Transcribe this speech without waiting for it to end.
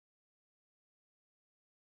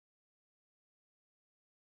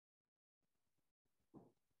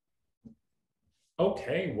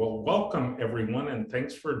Okay, well, welcome everyone, and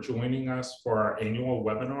thanks for joining us for our annual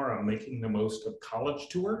webinar on making the most of college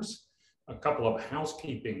tours. A couple of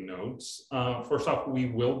housekeeping notes. First off, we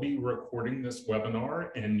will be recording this webinar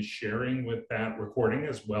and sharing with that recording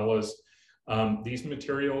as well as these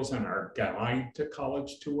materials and our guide to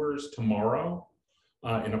college tours tomorrow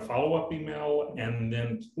in a follow-up email. And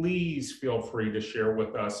then please feel free to share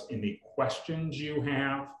with us any questions you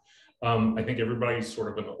have. I think everybody's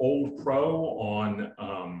sort of an old pro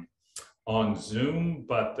on Zoom,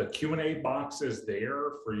 but the Q&A box is there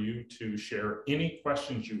for you to share any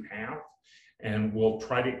questions you have, and we'll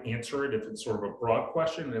try to answer it if it's sort of a broad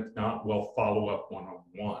question. If not, we'll follow up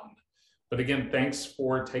one-on-one. But again, thanks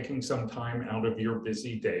for taking some time out of your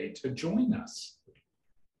busy day to join us.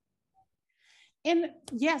 And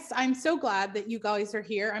yes, I'm so glad that you guys are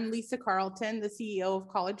here. I'm Lisa Carlton, the CEO of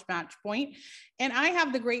College Matchpoint, and I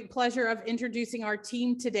have the great pleasure of introducing our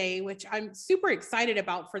team today, which I'm super excited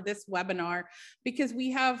about for this webinar, because we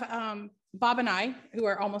have Bob and I, who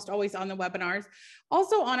are almost always on the webinars.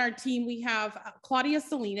 Also on our team, we have Claudia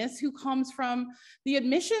Salinas, who comes from the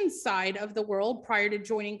admissions side of the world prior to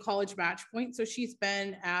joining College Matchpoint. So she's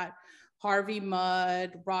been at Harvey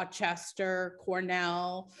Mudd, Rochester,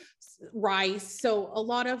 Cornell, Rice, so a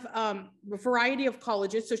lot of variety of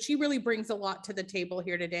colleges. So she really brings a lot to the table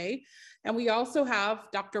here today. And we also have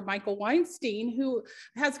Dr. Michael Weinstein, who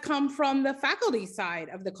has come from the faculty side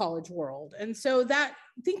of the college world. And so that,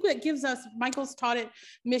 I think that gives us, Michael's taught at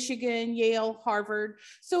Michigan, Yale, Harvard.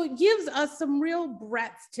 So it gives us some real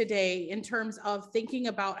breadth today in terms of thinking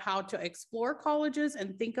about how to explore colleges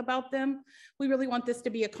and think about them. We really want this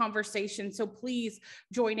to be a conversation. So please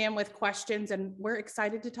join in with questions, and we're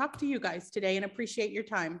excited to talk to you guys today and appreciate your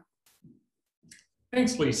time.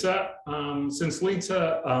 Thanks, Lisa. Since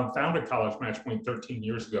Lisa founded College Matchpoint 13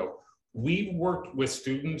 years ago, we've worked with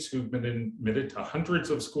students who've been admitted to hundreds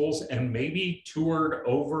of schools and maybe toured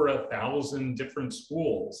over 1,000 different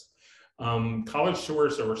schools. College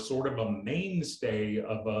tours are sort of a mainstay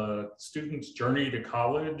of a student's journey to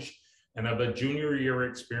college and of a junior year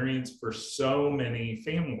experience for so many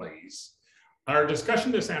families. Our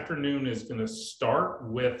discussion this afternoon is going to start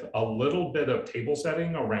with a little bit of table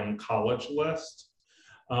setting around College List.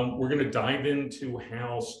 We're going to dive into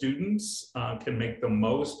how students can make the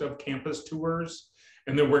most of campus tours.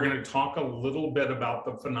 And then we're going to talk a little bit about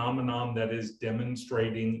the phenomenon that is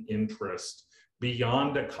demonstrating interest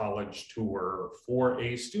beyond a college tour for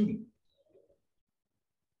a student.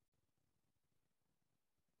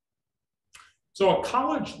 So a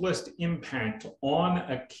College List impact on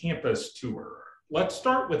a campus tour. Let's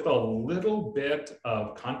start with a little bit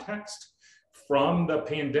of context from the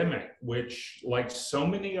pandemic, which, like so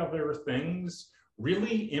many other things,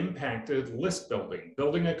 really impacted list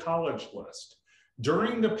building a college list.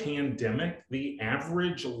 During the pandemic, the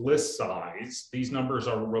average list size, these numbers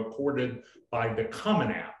are reported by the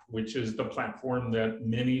Common App, which is the platform that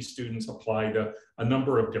many students apply to a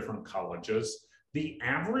number of different colleges. The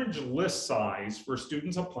average list size for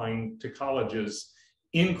students applying to colleges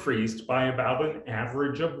increased by about an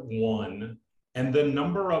average of 1, and the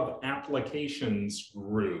number of applications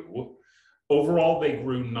grew. Overall, they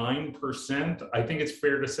grew 9%. I think it's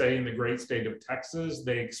fair to say in the great state of Texas,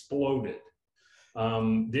 they exploded.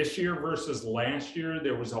 This year versus last year,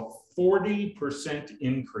 there was a 40%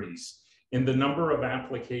 increase in the number of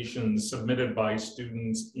applications submitted by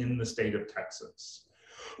students in the state of Texas.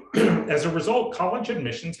 As a result, college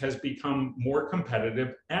admissions has become more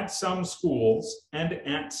competitive at some schools and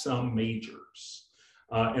at some majors.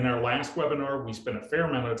 In our last webinar, we spent a fair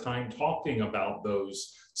amount of time talking about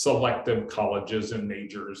those selective colleges and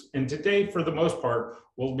majors. And today, for the most part,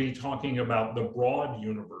 we'll be talking about the broad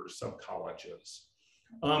universe of colleges.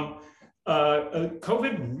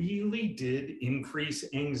 COVID really did increase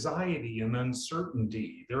anxiety and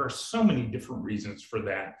uncertainty. There are so many different reasons for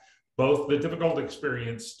that. Both the difficult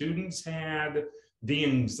experience students had, the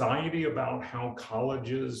anxiety about how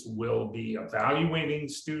colleges will be evaluating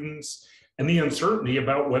students, and the uncertainty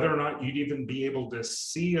about whether or not you'd even be able to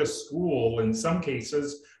see a school in some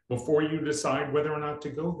cases before you decide whether or not to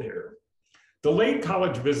go there. Delayed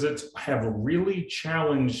college visits have really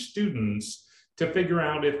challenged students to figure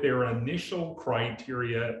out if their initial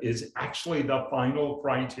criteria is actually the final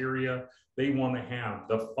criteria they want to have,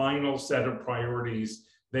 the final set of priorities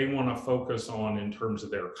they want to focus on in terms of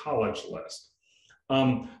their college list.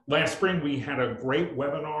 Last spring, we had a great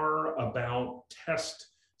webinar about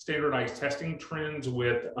standardized testing trends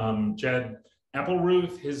with Jed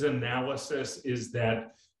Appleruth. His analysis is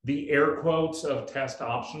that the air quotes of test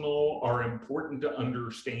optional are important to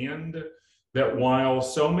understand, that while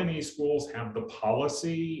so many schools have the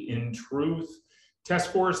policy, in truth, Test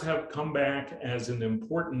scores have come back as an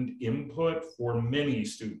important input for many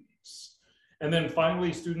students. And then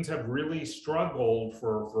finally, students have really struggled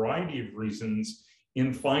for a variety of reasons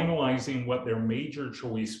in finalizing what their major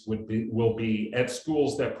choice will be at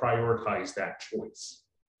schools that prioritize that choice.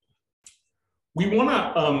 We want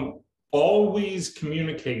to always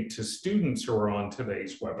communicate to students who are on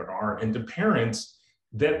today's webinar and to parents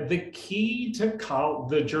that the key to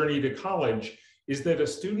the journey to college is that a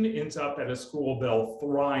student ends up at a school they'll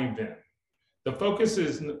thrive in. The focus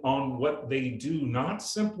is on what they do, not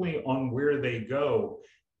simply on where they go.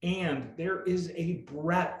 And there is a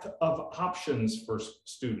breadth of options for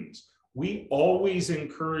students. We always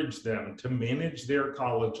encourage them to manage their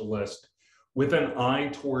college list with an eye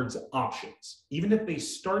towards options. Even if they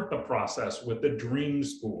start the process with a dream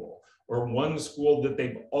school or one school that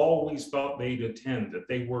they've always thought they'd attend, that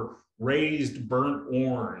they were raised burnt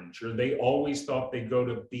orange, or they always thought they'd go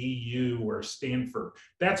to BU or Stanford.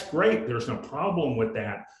 That's great, there's no problem with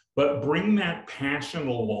that, but bring that passion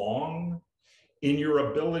along in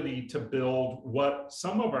your ability to build what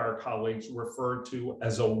some of our colleagues refer to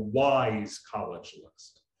as a wise college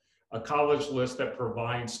list. A college list that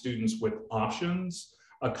provides students with options,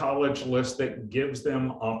 a college list that gives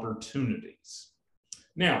them opportunities.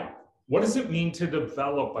 Now, what does it mean to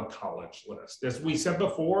develop a college list? As we said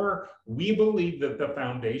before, we believe that the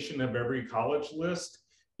foundation of every college list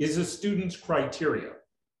is a student's criteria,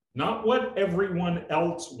 not what everyone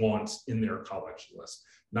else wants in their college list,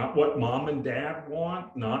 not what mom and dad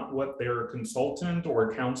want, not what their consultant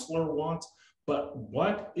or counselor wants, but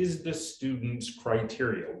what is the student's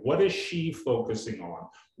criteria? What is she focusing on?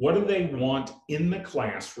 What do they want in the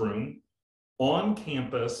classroom, on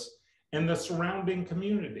campus, and the surrounding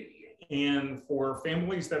community? And for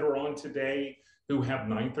families that are on today who have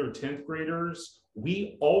 9th or 10th graders,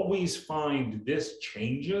 we always find this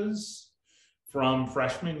changes from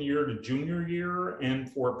freshman year to junior year.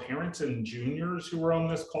 And for parents and juniors who are on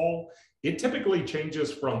this call, it typically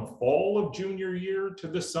changes from fall of junior year to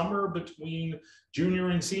the summer between junior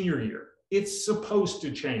and senior year. It's supposed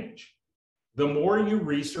to change. The more you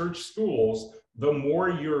research schools, the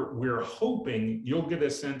more we're hoping you'll get a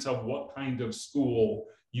sense of what kind of school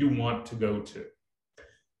you want to go to.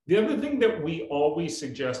 The other thing that we always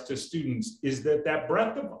suggest to students is that that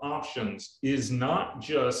breadth of options is not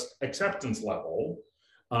just acceptance level.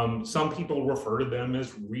 Some people refer to them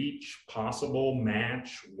as reach, possible,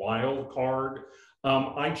 match, wild card.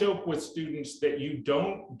 I joke with students that you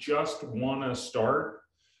don't just want to start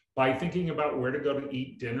by thinking about where to go to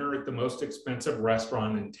eat dinner at the most expensive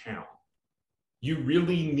restaurant in town. You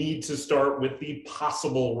really need to start with the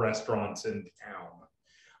possible restaurants in town.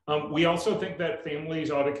 We also think that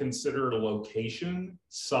families ought to consider location,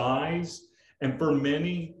 size, and for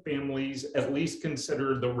many families, at least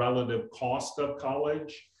consider the relative cost of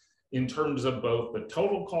college in terms of both the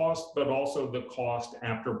total cost, but also the cost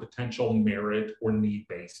after potential merit or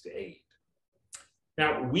need-based aid.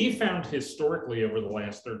 Now, we found historically over the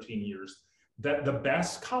last 13 years that the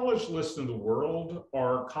best college lists in the world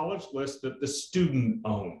are college lists that the student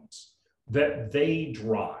owns, that they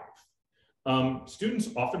drive. Students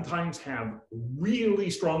oftentimes have really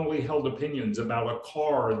strongly held opinions about a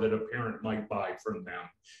car that a parent might buy from them,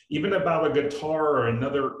 even about a guitar or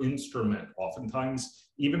another instrument, oftentimes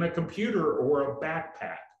even a computer or a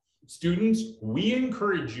backpack. Students, we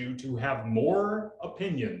encourage you to have more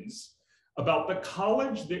opinions about the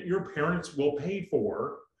college that your parents will pay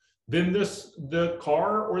for than the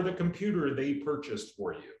car or the computer they purchased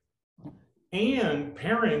for you. And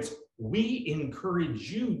parents, we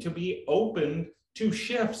encourage you to be open to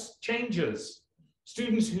shifts, changes.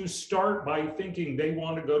 Students who start by thinking they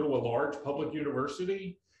want to go to a large public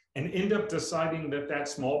university and end up deciding that that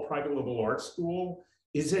small private liberal arts school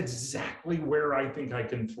is exactly where I think I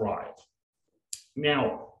can thrive.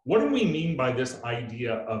 Now, what do we mean by this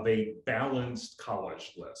idea of a balanced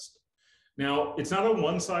college list? Now, it's not a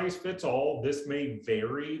one size fits all. This may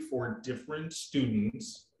vary for different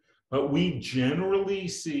students, but we generally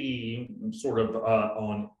see sort of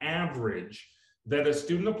on average that a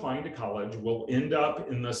student applying to college will end up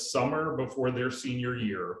in the summer before their senior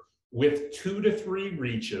year with 2 to 3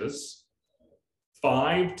 reaches,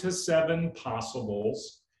 5 to 7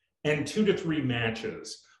 possibles, and 2 to 3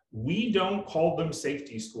 matches. We don't call them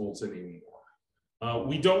safety schools anymore.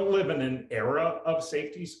 We don't live in an era of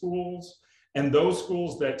safety schools, and those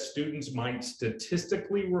schools that students might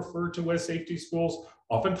statistically refer to as safety schools,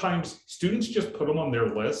 oftentimes students just put them on their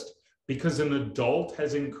list because an adult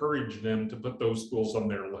has encouraged them to put those schools on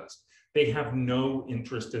their list. They have no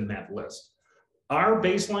interest in that list. Our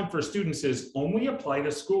baseline for students is only apply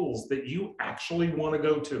to schools that you actually want to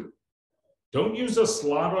go to. Don't use a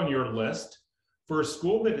slot on your list for a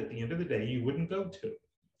school that at the end of the day you wouldn't go to.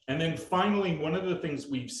 And then finally, one of the things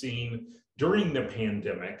we've seen during the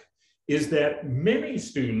pandemic is that many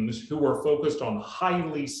students who are focused on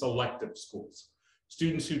highly selective schools,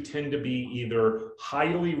 students who tend to be either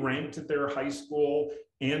highly ranked at their high school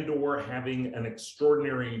and or having an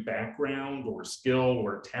extraordinary background or skill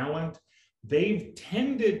or talent, they've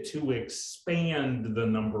tended to expand the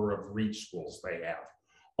number of reach schools they have,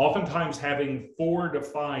 oftentimes having 4 to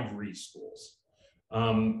 5 reach schools,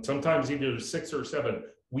 sometimes either 6 or 7.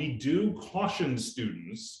 We do caution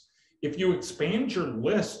students, if you expand your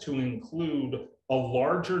list to include a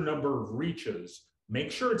larger number of reaches,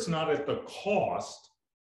 make sure it's not at the cost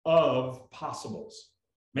of possibles.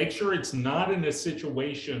 Make sure it's not in a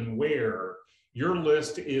situation where your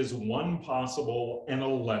list is 1 possible and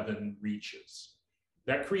 11 reaches.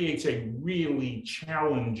 That creates a really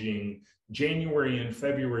challenging January and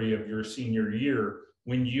February of your senior year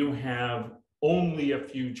when you have only a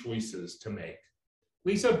few choices to make.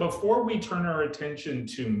 Lisa, before we turn our attention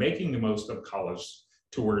to making the most of college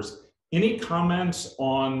tours, any comments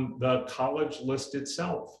on the college list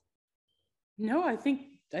itself? No, I think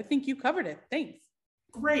you covered it. Thanks.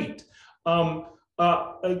 Great.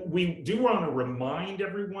 We do want to remind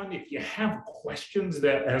everyone, if you have questions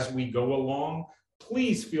that as we go along,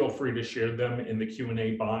 please feel free to share them in the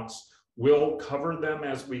Q&A box. We'll cover them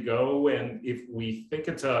as we go. And if we think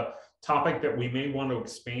it's a topic that we may want to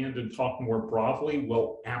expand and talk more broadly,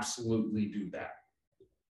 we'll absolutely do that.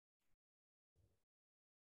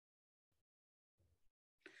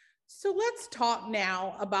 So let's talk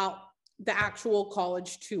now about the actual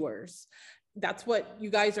college tours. That's what you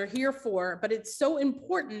guys are here for, but it's so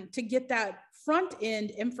important to get that front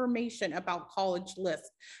end information about college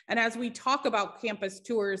lists. And as we talk about campus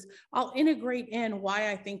tours, I'll integrate in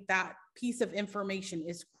why I think that piece of information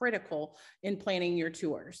is critical in planning your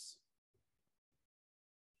tours.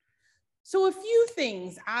 So a few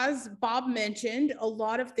things, as Bob mentioned, a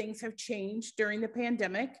lot of things have changed during the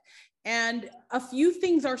pandemic, and a few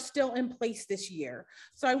things are still in place this year.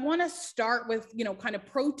 So I want to start with, kind of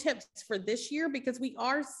pro tips for this year, because we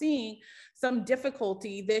are seeing some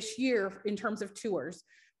difficulty this year in terms of tours.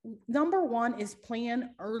 Number one is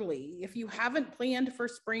plan early. If you haven't planned for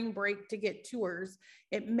spring break to get tours,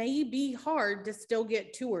 it may be hard to still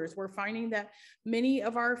get tours. We're finding that many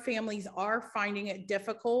of our families are finding it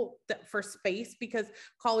difficult for space because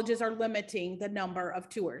colleges are limiting the number of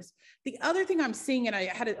tours. The other thing I'm seeing, and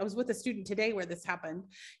I was with a student today where this happened,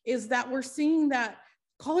 is that we're seeing that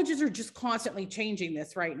colleges are just constantly changing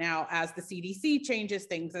this right now as the CDC changes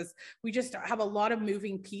things, as we just have a lot of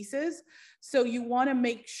moving pieces. So you want to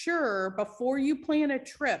make sure before you plan a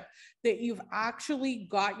trip that you've actually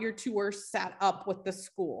got your tour set up with the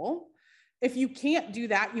school. If you can't do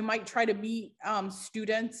that, you might try to meet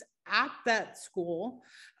students at that school.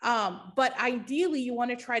 But ideally, you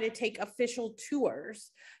want to try to take official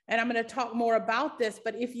tours. And I'm going to talk more about this,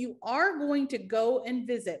 but if you are going to go and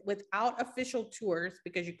visit without official tours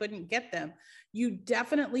because you couldn't get them, you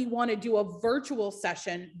definitely want to do a virtual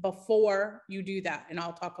session before you do that. And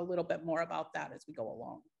I'll talk a little bit more about that as we go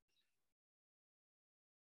along.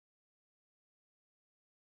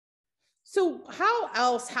 So how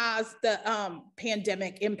else has the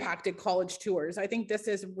pandemic impacted college tours? I think this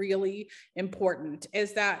is really important,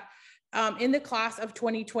 is that in the class of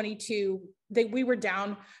 2022, we were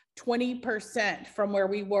down 20% from where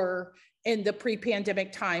we were in the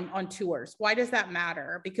pre-pandemic time on tours. Why does that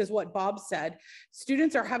matter? Because what Bob said,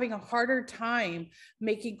 students are having a harder time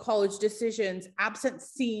making college decisions absent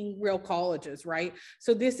seeing real colleges, right?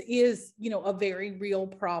 So this is, a very real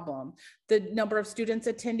problem. The number of students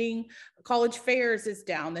attending college fairs is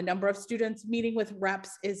down. The number of students meeting with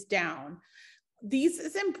reps is down. This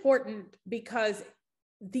is important because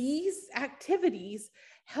these activities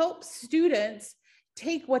help students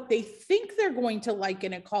take what they think they're going to like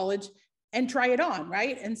in a college and try it on,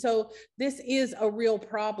 right? And so this is a real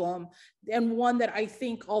problem, and one that I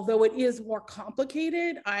think, although it is more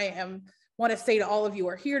complicated, want to say to all of you who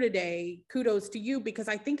are here today, kudos to you, because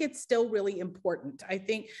I think it's still really important. I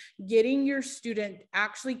think getting your student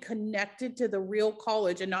actually connected to the real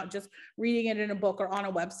college and not just reading it in a book or on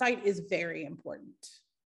a website is very important.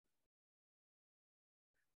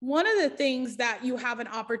 One of the things that you have an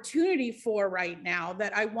opportunity for right now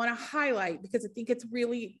that I want to highlight, because I think it's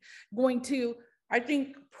really going to,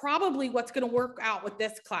 probably what's going to work out with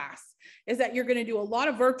this class is that you're going to do a lot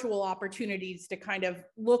of virtual opportunities to kind of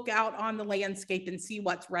look out on the landscape and see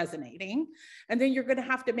what's resonating. And then you're going to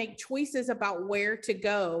have to make choices about where to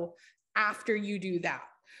go after you do that.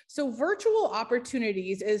 So virtual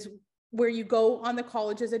opportunities is where you go on the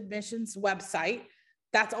college's admissions website.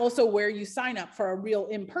 That's also where you sign up for a real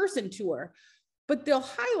in-person tour, but they'll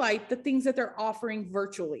highlight the things that they're offering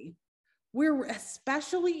virtually. We're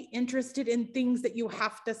especially interested in things that you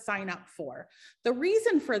have to sign up for. The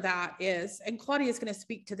reason for that is, and Claudia is going to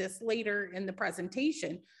speak to this later in the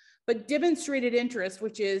presentation, but demonstrated interest,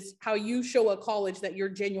 which is how you show a college that you're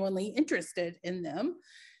genuinely interested in them,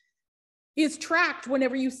 is tracked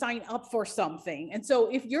whenever you sign up for something. And so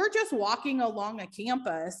if you're just walking along a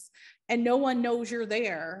campus and no one knows you're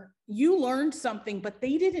there, you learned something, but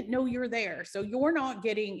they didn't know you're there. So you're not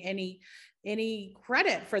getting any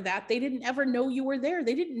credit for that. They didn't ever know you were there.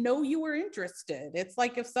 They didn't know you were interested. It's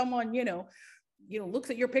like if someone, looks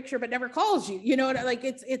at your picture but never calls you, like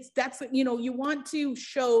that's, you want to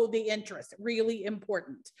show the interest, really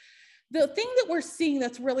important. The thing that we're seeing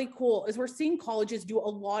that's really cool is we're seeing colleges do a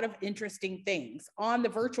lot of interesting things on the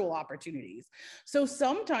virtual opportunities. So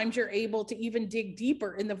sometimes you're able to even dig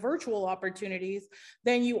deeper in the virtual opportunities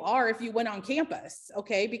than you are if you went on campus,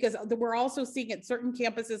 okay? Because we're also seeing at certain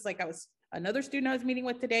campuses, like another student I was meeting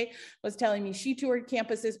with today was telling me she toured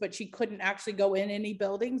campuses, but she couldn't actually go in any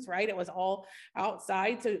buildings, right? It was all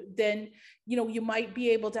outside. So then, you might be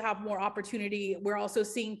able to have more opportunity. We're also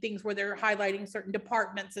seeing things where they're highlighting certain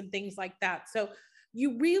departments and things like that. So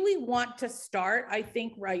you really want to start, I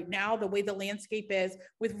think right now, the way the landscape is,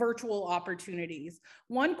 with virtual opportunities.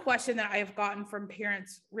 One question that I have gotten from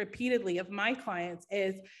parents repeatedly of my clients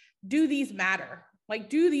is, do these matter? Like,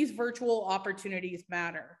 do these virtual opportunities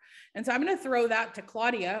matter? And so I'm going to throw that to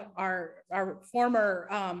Claudia, our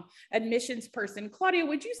former admissions person. Claudia,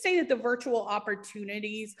 would you say that the virtual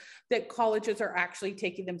opportunities, that colleges are actually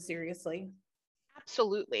taking them seriously?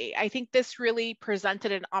 Absolutely. I think this really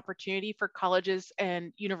presented an opportunity for colleges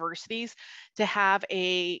and universities to have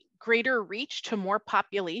a greater reach to more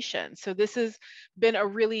population. So this has been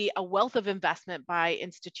a wealth of investment by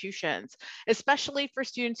institutions, especially for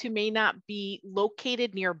students who may not be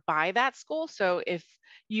located nearby that school. So if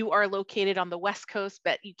you are located on the West Coast,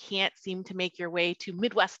 but you can't seem to make your way to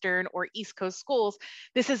Midwestern or East Coast schools,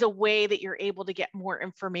 this is a way that you're able to get more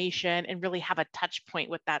information and really have a touch point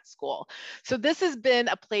with that school. So this has been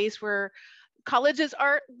a place where colleges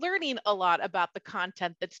are learning a lot about the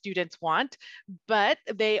content that students want, but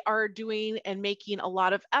they are doing and making a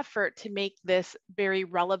lot of effort to make this very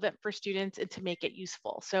relevant for students and to make it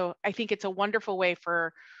useful. So I think it's a wonderful way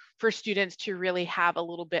for students to really have a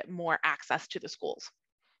little bit more access to the schools.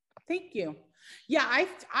 Thank you. Yeah,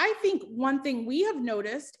 I think one thing we have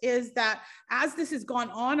noticed is that as this has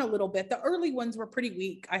gone on a little bit, the early ones were pretty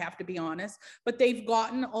weak, I have to be honest, but they've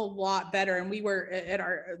gotten a lot better. And we were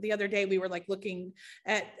the other day, we were like looking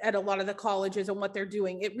at a lot of the colleges and what they're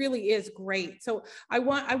doing. It really is great. So I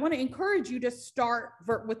want to encourage you to start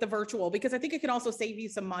with the virtual, because I think it can also save you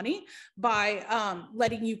some money by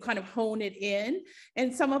letting you kind of hone it in.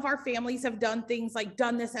 And some of our families have done things like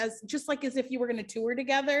done this as if you were going to tour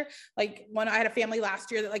together. Like I had a family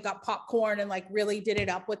last year that like got popcorn and like really did it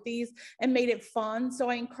up with these and made it fun. So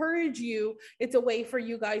I encourage you, it's a way for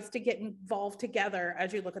you guys to get involved together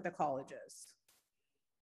as you look at the colleges.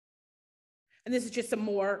 And this is just some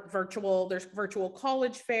more virtual, there's virtual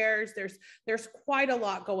college fairs. There's quite a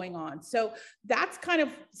lot going on. So that's kind of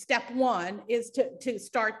step one, is to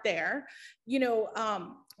start there.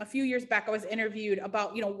 A few years back, I was interviewed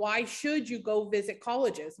about, why should you go visit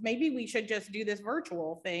colleges? Maybe we should just do this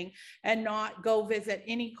virtual thing and not go visit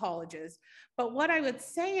any colleges. But what I would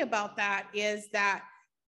say about that is that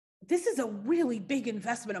this is a really big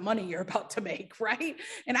investment of money you're about to make, right?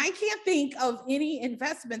 And I can't think of any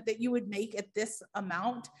investment that you would make at this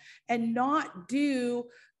amount and not do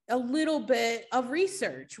a little bit of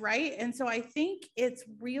research, right? And so I think it's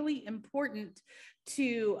really important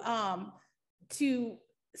to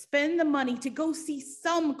spend the money to go see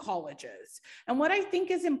some colleges. And what I think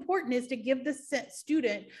is important is to give the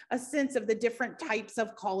student a sense of the different types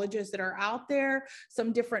of colleges that are out there,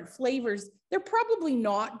 some different flavors. They're probably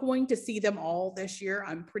not going to see them all this year.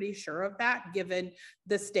 I'm pretty sure of that, given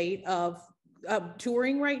the state of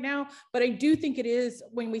touring right now. But I do think it is,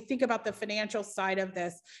 when we think about the financial side of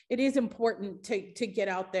this, it is important to get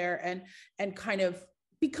out there and kind of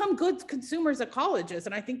become good consumers of colleges.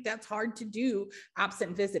 And I think that's hard to do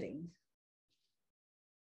absent visiting.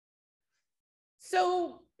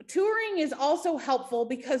 So touring is also helpful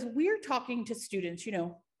because we're talking to students.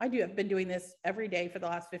 I've been doing this every day for the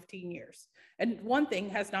last 15 years. And one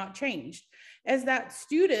thing has not changed, is that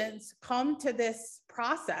students come to this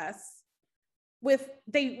process what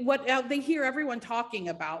they hear everyone talking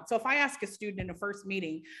about. So if I ask a student in a first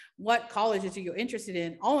meeting, what colleges are you interested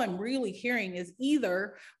in? All I'm really hearing is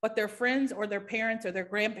either what their friends or their parents or their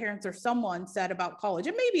grandparents or someone said about college,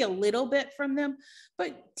 and maybe a little bit from them,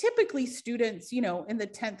 but typically students, in the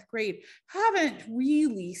 10th grade haven't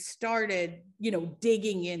really started,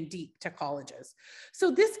 digging in deep to colleges. So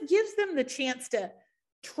this gives them the chance to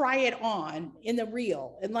try it on in the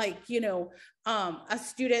real. And a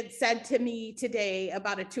student said to me today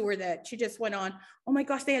about a tour that she just went on, oh my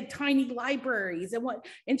gosh, they had tiny libraries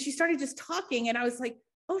and she started just talking. And I was like,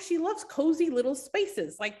 oh, she loves cozy little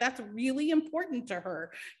spaces. Like that's really important to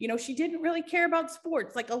her. She didn't really care about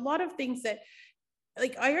sports, like a lot of things that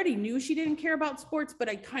I already knew she didn't care about sports, but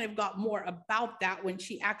I kind of got more about that when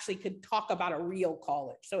she actually could talk about a real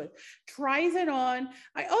college. So it tries it on.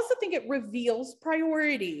 I also think it reveals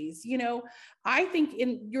priorities. I think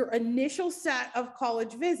in your initial set of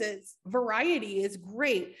college visits, variety is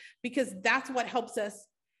great because that's what helps us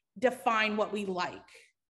define what we like.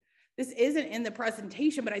 This isn't in the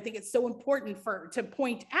presentation, but I think it's so important to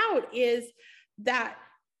point out is that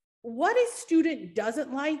what a student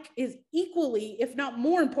doesn't like is equally, if not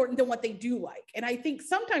more important than what they do like. And I think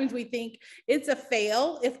sometimes we think it's a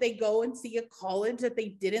fail if they go and see a college that they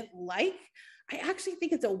didn't like. I actually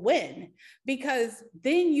think it's a win because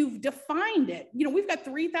then you've defined it. We've got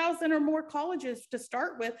 3,000 or more colleges to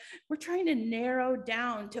start with. We're trying to narrow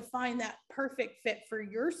down to find that perfect fit for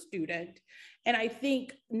your student. And I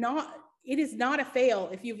think it is not a fail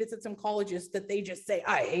if you visit some colleges that they just say,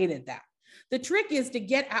 I hated that. The trick is to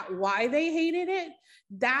get at why they hated it.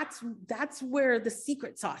 That's where the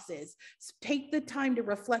secret sauce is. So take the time to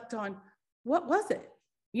reflect on what was it,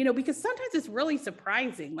 because sometimes it's really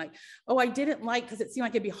surprising. Like, oh, I didn't like because it seemed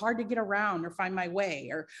like it'd be hard to get around or find my way,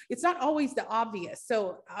 or it's not always the obvious.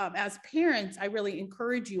 So as parents, I really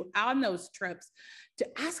encourage you on those trips to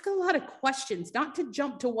ask a lot of questions, not to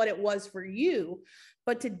jump to what it was for you,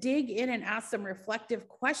 but to dig in and ask some reflective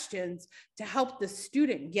questions to help the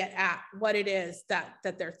student get at what it is that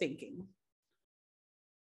they're thinking.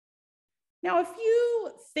 Now, a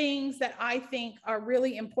few things that I think are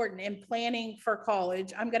really important in planning for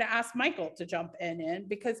college, I'm going to ask Michael to jump in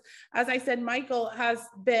because, as I said, Michael has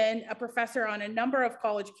been a professor on a number of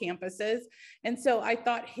college campuses. And so I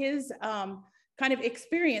thought his kind of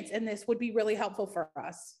experience in this would be really helpful for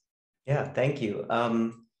us. Yeah, thank you.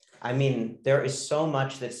 There is so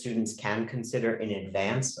much that students can consider in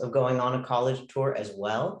advance of going on a college tour as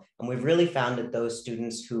well. And we've really found that those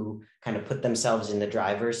students who kind of put themselves in the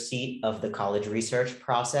driver's seat of the college research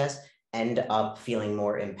process end up feeling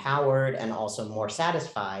more empowered and also more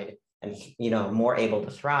satisfied and, more able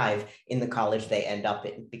to thrive in the college they end up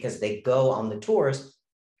in because they go on the tours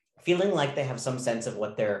feeling like they have some sense of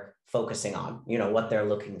what they're focusing on, what they're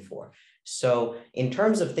looking for. So in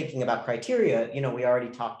terms of thinking about criteria, we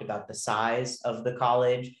already talked about the size of the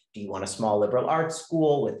college. Do you want a small liberal arts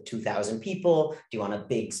school with 2,000 people? Do you want a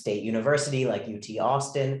big state university like UT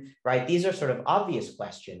Austin, right? These are sort of obvious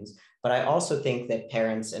questions, but I also think that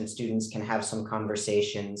parents and students can have some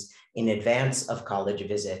conversations in advance of college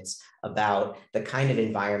visits about the kind of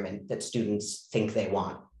environment that students think they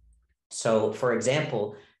want. So for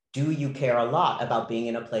example, do you care a lot about being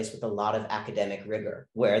in a place with a lot of academic rigor,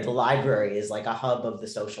 where the library is like a hub of the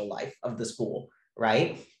social life of the school,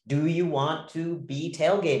 right? Do you want to be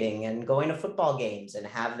tailgating and going to football games and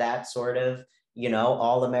have that sort of,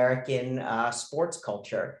 all-American sports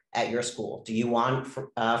culture at your school? Do you want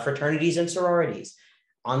fraternities and sororities?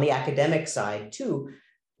 On the academic side too,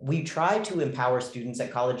 we try to empower students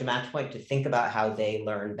at College Matchpoint to think about how they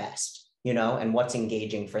learn best, and what's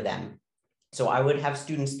engaging for them. So I would have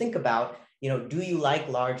students think about, do you like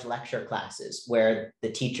large lecture classes where the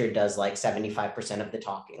teacher does like 75% of the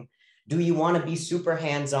talking? Do you want to be super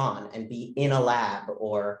hands-on and be in a lab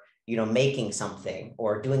or, making something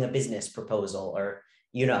or doing a business proposal or,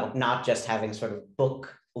 not just having sort of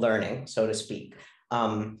book learning, so to speak?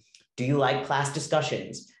 Do you like class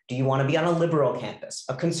discussions? Do you want to be on a liberal campus,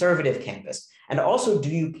 a conservative campus? And also, do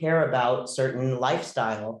you care about certain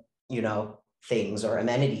lifestyle, things or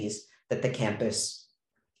amenities that the campus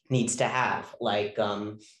needs to have, like,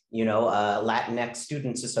 Latinx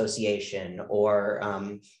Students Association or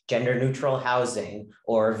gender neutral housing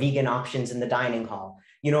or vegan options in the dining hall?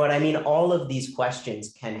 You know what I mean? All of these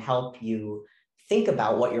questions can help you think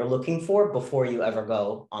about what you're looking for before you ever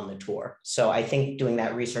go on the tour. So I think doing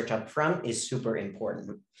that research up front is super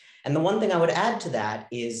important. And the one thing I would add to that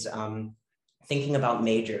is thinking about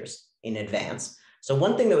majors in advance. So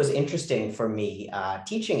one thing that was interesting for me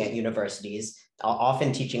teaching at universities,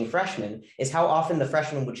 often teaching freshmen, is how often the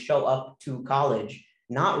freshmen would show up to college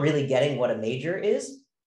not really getting what a major is,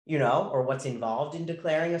 you know, or what's involved in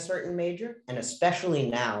declaring a certain major. And especially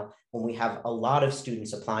now when we have a lot of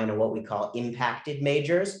students applying to what we call impacted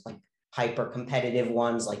majors, like hyper competitive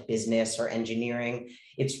ones like business or engineering,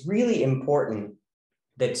 it's really important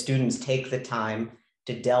that students take the time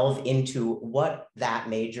to delve into what that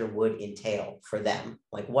major would entail for them,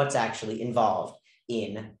 like what's actually involved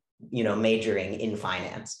in, you know, majoring in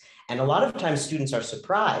finance. And a lot of times students are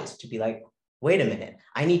surprised to be like, wait a minute,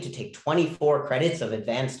 I need to take 24 credits of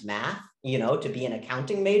advanced math, you know, to be an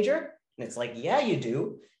accounting major. And it's like, yeah, you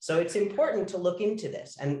do. So it's important to look into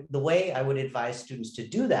this. And the way I would advise students to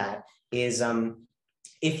do that is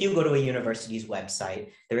if you go to a university's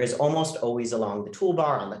website, there is almost always along the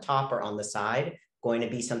toolbar on the top or on the side going to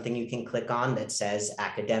be something you can click on that says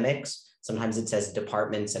academics. Sometimes it says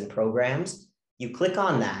departments and programs. You click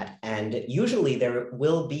on that, and usually there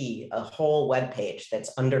will be a whole web page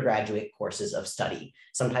that's undergraduate courses of study.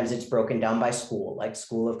 Sometimes it's broken down by school, like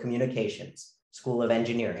School of Communications, School of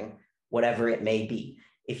Engineering, whatever it may be.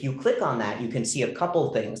 If you click on that, you can see a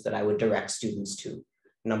couple things that I would direct students to.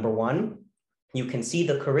 Number one, you can see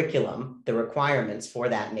the curriculum, the requirements for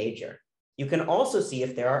that major. You can also see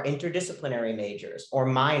if there are interdisciplinary majors or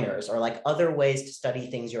minors or like other ways to study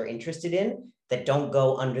things you're interested in that don't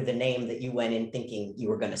go under the name that you went in thinking you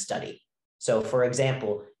were going to study. So for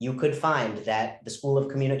example, you could find that the School of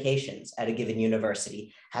Communications at a given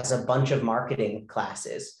university has a bunch of marketing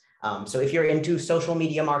classes. So if you're into social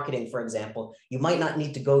media marketing, for example, you might not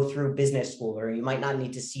need to go through business school, or you might not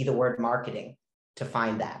need to see the word marketing to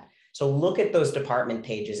find that. So look at those department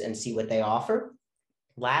pages and see what they offer.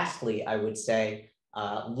 Lastly, I would say,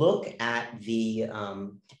 look at the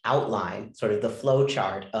outline, sort of the flow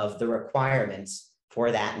chart of the requirements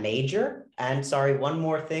for that major. And sorry, one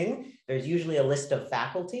more thing, there's usually a list of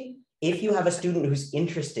faculty. If you have a student who's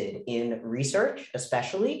interested in research,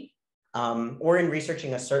 especially, or in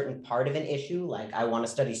researching a certain part of an issue, like I want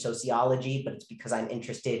to study sociology, but it's because I'm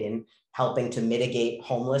interested in helping to mitigate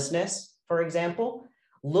homelessness, for example,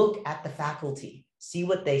 look at the faculty, see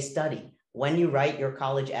what they study. When you write your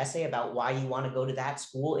college essay about why you want to go to that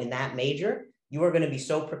school in that major, you are going to be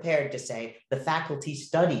so prepared to say the faculty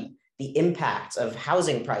study the impacts of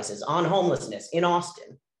housing prices on homelessness in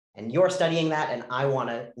Austin. And you're studying that, and I want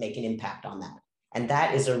to make an impact on that. And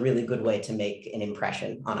that is a really good way to make an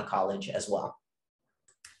impression on a college as well.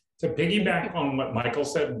 To piggyback on what Michael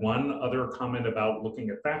said, one other comment about looking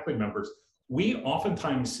at faculty members, we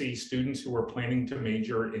oftentimes see students who are planning to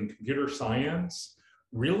major in computer science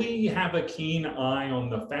really have a keen eye on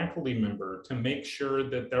the faculty member to make sure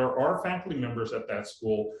that there are faculty members at that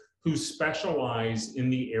school who specialize in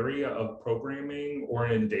the area of programming or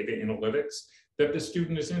in data analytics that the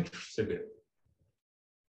student is interested in.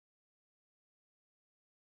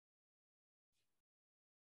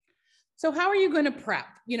 So how are you going to prep?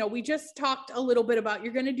 You know, we just talked a little bit about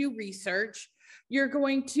you're going to do research. You're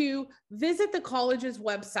going to visit the college's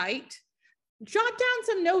website, jot down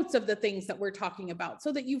some notes of the things that we're talking about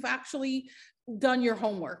so that you've actually done your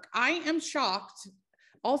homework. I am shocked,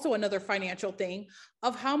 also another financial thing,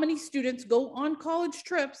 of how many students go on college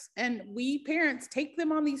trips and we parents take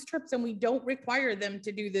them on these trips and we don't require them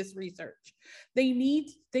to do this research.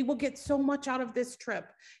 They will get so much out of this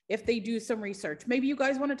trip if they do some research. Maybe you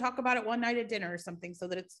guys want to talk about it one night at dinner or something so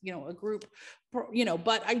that it's, you know, a group, you know,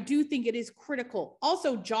 but I do think it is critical.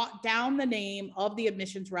 Also jot down the name of the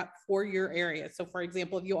admissions rep for your area. So for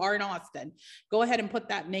example, if you are in Austin, go ahead and put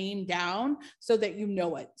that name down so that you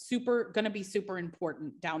know it. Going to be super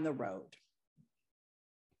important down the road.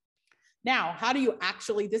 Now, how do you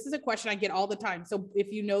actually, this is a question I get all the time. So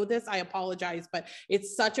if you know this, I apologize, but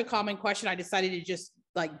it's such a common question. I decided to just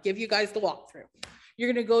like give you guys the walkthrough.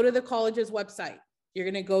 You're going to go to the college's website. You're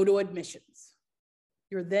going to go to admissions.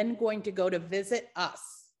 You're then going to go to visit us.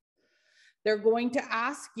 They're going to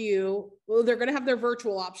ask you, well, they're going to have their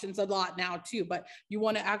virtual options a lot now too, but you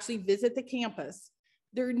want to actually visit the campus.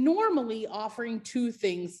 They're normally offering two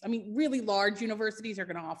things. I mean, really large universities are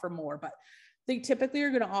going to offer more, but they typically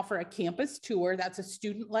are going to offer a campus tour. That's a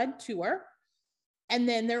student-led tour. And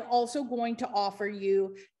then they're also going to offer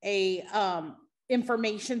you a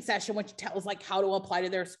information session, which tells like how to apply to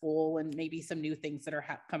their school and maybe some new things that are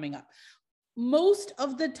coming up. Most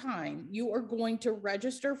of the time, you are going to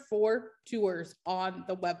register for tours on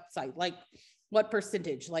the website. Like what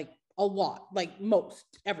percentage? Like a lot, like most,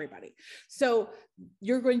 everybody. So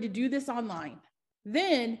you're going to do this online.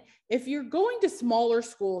 Then if you're going to smaller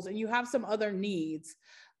schools and you have some other needs,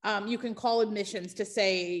 you can call admissions to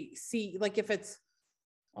say, see, like if it's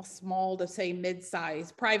a small to say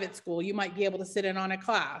mid-sized private school, you might be able to sit in on a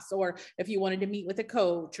class, or if you wanted to meet with a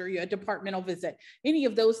coach or a departmental visit, any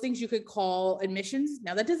of those things you could call admissions.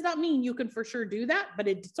 Now that does not mean you can for sure do that, but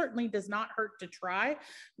it certainly does not hurt to try.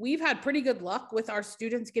 We've had pretty good luck with our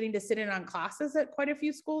students getting to sit in on classes at quite a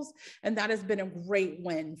few schools, and that has been a great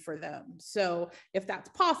win for them. So if that's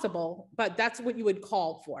possible, but that's what you would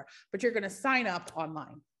call for, but you're going to sign up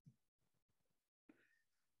online.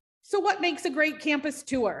 So what makes a great campus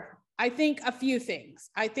tour? I think a few things.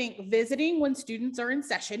 I think visiting when students are in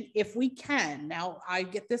session, if we can. Now, I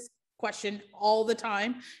get this question all the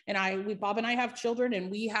time, and Bob and I have children, and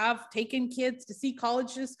we have taken kids to see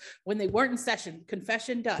colleges when they weren't in session.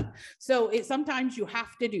 Confession done. So sometimes you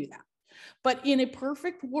have to do that. But in a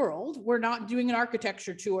perfect world, we're not doing an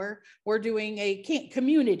architecture tour. We're doing a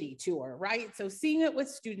community tour, right? So seeing it with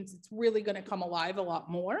students, it's really going to come alive a lot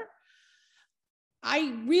more.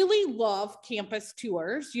 I really love campus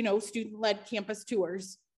tours, student-led campus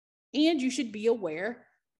tours, and you should be aware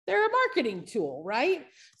they're a marketing tool, right?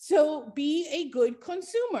 So be a good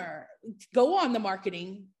consumer, go on the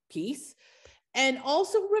marketing piece, and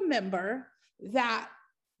also remember that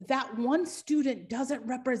one student doesn't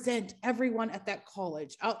represent everyone at that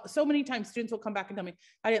college. So many times students will come back and tell me,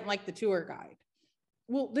 I didn't like the tour guide.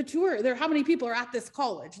 Well, the tour, how many people are at this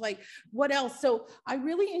college? Like, what else? So I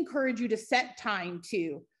really encourage you to set time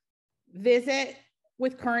to visit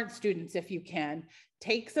with current students if you can.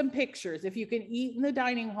 Take some pictures. If you can eat in the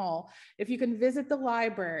dining hall, if you can visit the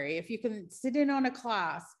library, if you can sit in on a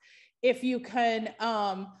class, if you can,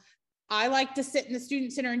 I like to sit in the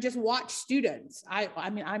student center and just watch students. I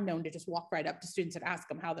mean, I'm known to just walk right up to students and ask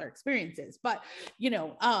them how their experience is. But,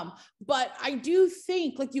 but I do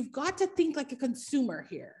think like you've got to think like a consumer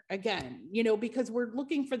here again, because we're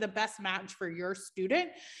looking for the best match for your student.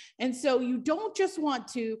 And so you don't just want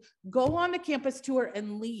to go on the campus tour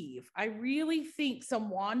and leave. I really think some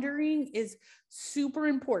wandering is super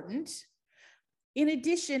important. In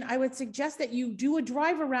addition, I would suggest that you do a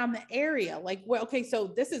drive around the area. Like, well, okay,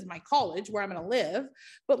 so this is my college where I'm going to live,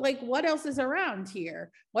 but like, what else is around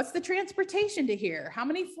here? What's the transportation to here? How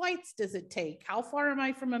many flights does it take? How far am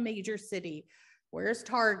I from a major city? Where's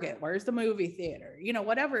Target? Where's the movie theater?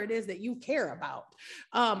 Whatever it is that you care about.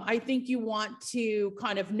 I think you want to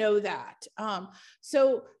kind of know that.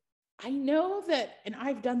 So I know that, and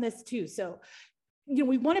I've done this too. So,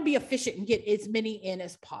 we want to be efficient and get as many in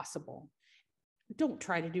as possible. Don't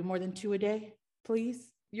try to do more than 2 a day,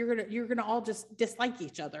 please. You're gonna all just dislike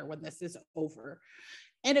each other when this is over.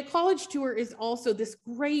 And a college tour is also this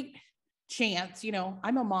great chance.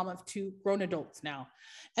 I'm a mom of 2 grown adults now,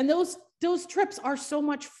 and those trips are so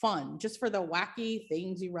much fun just for the wacky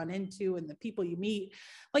things you run into and the people you meet.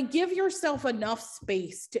 Like, give yourself enough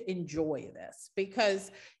space to enjoy this,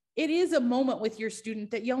 because it is a moment with your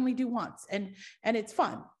student that you only do once, and it's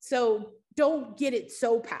fun. So don't get it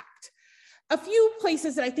so packed. A few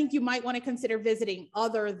places that I think you might want to consider visiting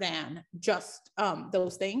other than just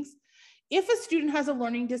those things. If a student has a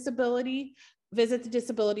learning disability, visit the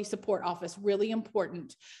disability support office, really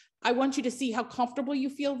important. I want you to see how comfortable you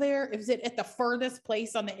feel there. Is it at the furthest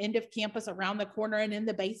place on the end of campus, around the corner and in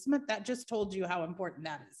the basement? That just told you how important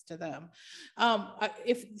that is to them.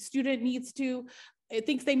 If the student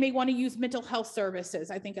thinks they may want to use mental health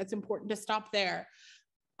services, I think that's important to stop there.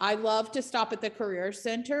 I love to stop at the Career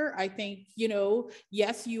Center. I think,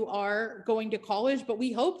 yes, you are going to college, but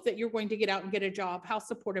we hope that you're going to get out and get a job. How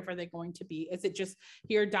supportive are they going to be? Is it just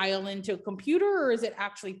here, dial into a computer, or is it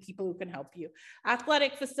actually people who can help you?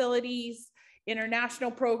 Athletic facilities, international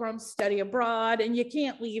programs, study abroad, and you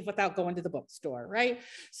can't leave without going to the bookstore, right?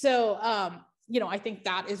 So, I think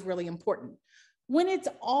that is really important. When it's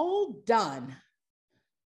all done,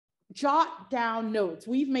 jot down notes.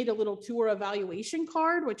 We've made a little tour evaluation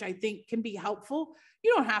card, which I think can be helpful.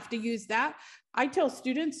 You don't have to use that. I tell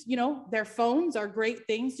students, their phones are great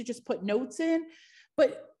things to just put notes in,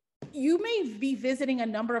 but you may be visiting a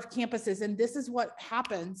number of campuses, and this is what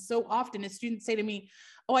happens so often is students say to me,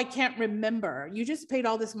 oh, I can't remember. You just paid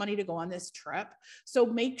all this money to go on this trip. So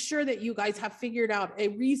make sure that you guys have figured out a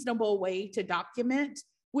reasonable way to document,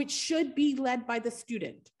 which should be led by the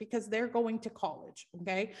student because they're going to college,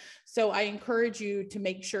 okay? So I encourage you to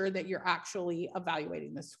make sure that you're actually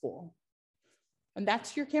evaluating the school. And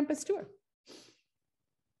that's your campus tour.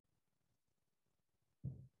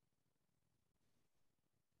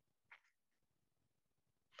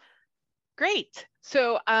 Great.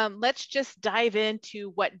 So let's just dive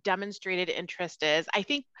into what demonstrated interest is. I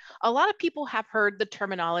think a lot of people have heard the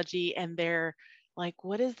terminology and they're like,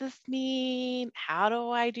 what does this mean? How do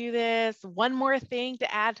I do this? One more thing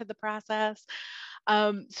to add to the process.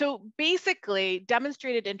 So basically,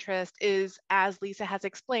 demonstrated interest is, as Lisa has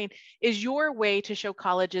explained, is your way to show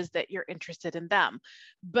colleges that you're interested in them.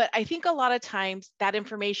 But I think a lot of times that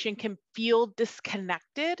information can feel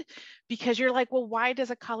disconnected because you're like, well, why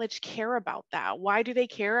does a college care about that? Why do they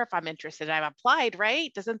care if I'm interested? I've applied,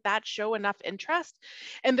 right? Doesn't that show enough interest?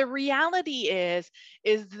 And the reality is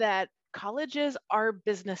that colleges are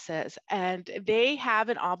businesses and they have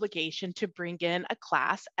an obligation to bring in a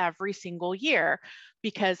class every single year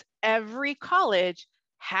because every college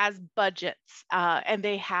has budgets and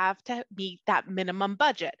they have to meet that minimum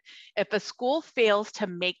budget. If a school fails to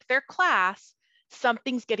make their class,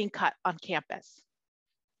 something's getting cut on campus.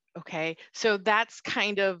 Okay, so that's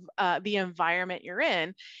kind of the environment you're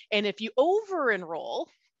in. And if you over enroll,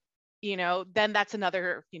 then that's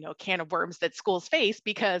another, can of worms that schools face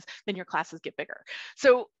because then your classes get bigger.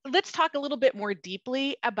 So let's talk a little bit more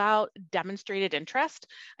deeply about demonstrated interest.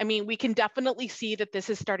 I mean, we can definitely see that this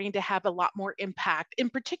is starting to have a lot more impact, in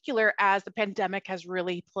particular as the pandemic has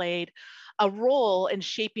really played a role in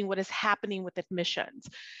shaping what is happening with admissions.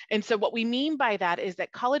 And so what we mean by that is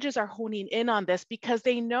that colleges are honing in on this because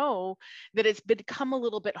they know that it's become a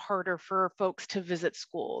little bit harder for folks to visit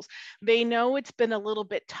schools. They know it's been a little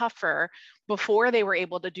bit tougher before they were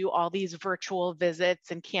able to do all these virtual visits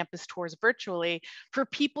and campus tours virtually for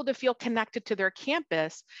people to feel connected to their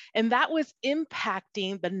campus. And that was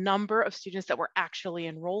impacting the number of students that were actually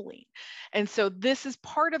enrolling. And so this is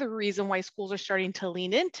part of the reason why schools are starting to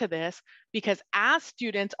lean into this, because as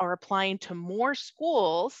students are applying to more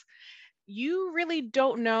schools, you really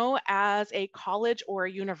don't know as a college or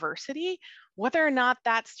a university whether or not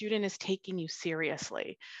that student is taking you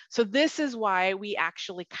seriously. So this is why we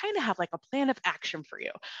actually kind of have like a plan of action for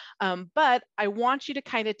you. But I want you to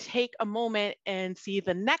kind of take a moment and see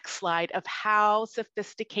the next slide of how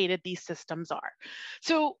sophisticated these systems are.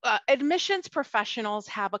 So admissions professionals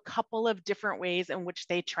have a couple of different ways in which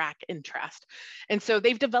they track interest. And so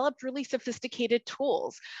they've developed really sophisticated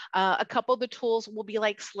tools. A couple of the tools will be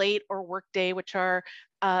like Slate or Workday, which are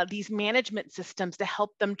these management systems to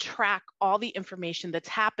help them track all the information that's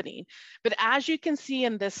happening. But as you can see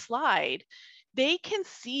in this slide, they can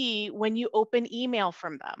see when you open email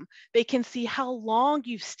from them. They can see how long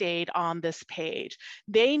you've stayed on this page.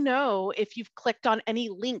 They know if you've clicked on any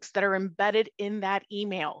links that are embedded in that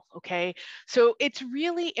email, okay? So it's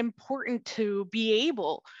really important to be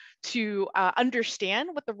able to understand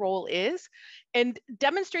what the role is. And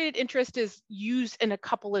demonstrated interest is used in a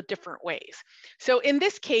couple of different ways. So in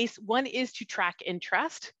this case, one is to track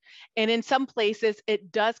interest. And in some places,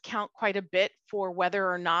 it does count quite a bit for whether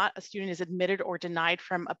or not a student is admitted or denied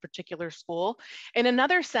from a particular school. In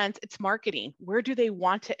another sense, it's marketing. Where do they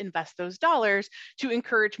want to invest those dollars to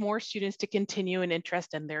encourage more students to continue an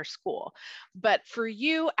interest in their school? But for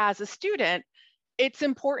you as a student, it's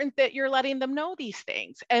important that you're letting them know these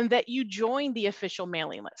things and that you join the official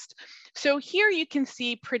mailing list. So here you can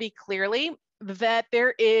see pretty clearly that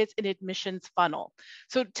there is an admissions funnel.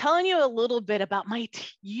 So telling you a little bit about my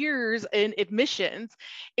years in admissions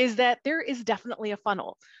is that there is definitely a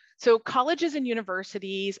funnel. So colleges and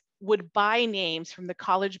universities would buy names from the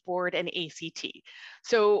College Board and ACT.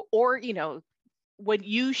 So, or, when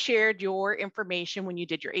you shared your information, when you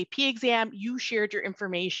did your AP exam, you shared your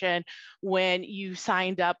information when you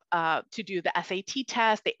signed up to do the SAT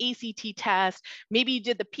test, the ACT test, maybe you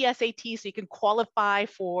did the PSAT so you can qualify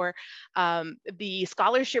for the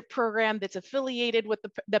scholarship program that's affiliated with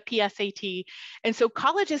the PSAT. And so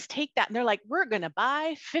colleges take that and they're like, we're gonna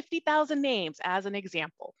buy 50,000 names as an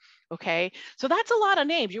example. Okay, so that's a lot of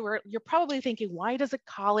names. You're probably thinking, why does a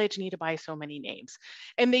college need to buy so many names?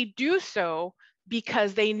 And they do so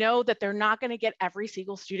because they know that they're not going to get every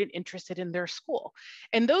single student interested in their school.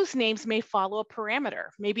 And those names may follow a parameter.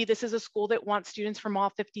 Maybe this is a school that wants students from all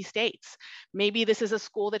 50 states. Maybe this is a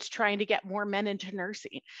school that's trying to get more men into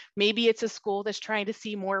nursing. Maybe it's a school that's trying to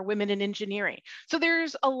see more women in engineering. So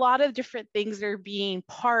there's a lot of different things that are being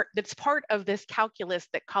that's part of this calculus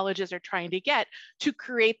that colleges are trying to get to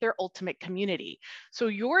create their ultimate community. So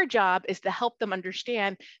your job is to help them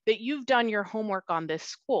understand that you've done your homework on this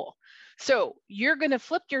school. So you're going to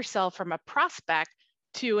flip yourself from a prospect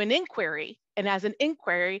to an inquiry. And as an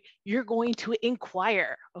inquiry, you're going to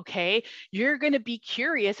inquire, okay? You're going to be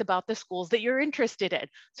curious about the schools that you're interested in.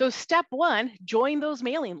 So step one, join those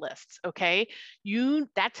mailing lists, okay?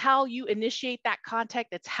 That's how you initiate that contact.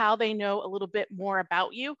 That's how they know a little bit more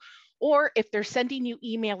about you. Or if they're sending you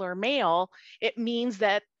email or mail, it means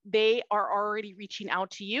that they are already reaching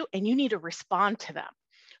out to you and you need to respond to them.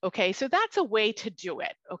 Okay, so that's a way to do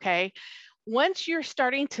it, okay? Once you're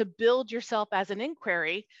starting to build yourself as an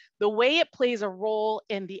inquiry, the way it plays a role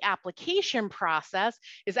in the application process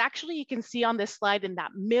is actually, you can see on this slide in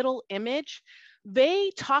that middle image,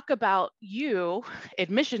 they talk about you,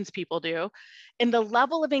 admissions people do, and the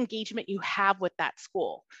level of engagement you have with that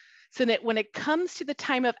school. So that when it comes to the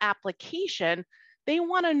time of application, they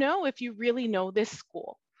want to know if you really know this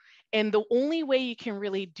school. And the only way you can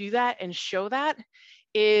really do that and show that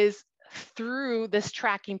is through this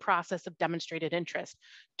tracking process of demonstrated interest.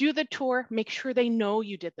 Do the tour, make sure they know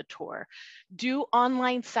you did the tour. Do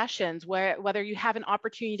online sessions where whether you have an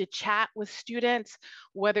opportunity to chat with students,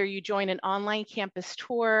 whether you join an online campus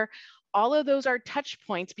tour, all of those are touch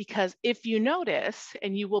points, because if you notice,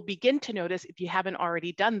 and you will begin to notice if you haven't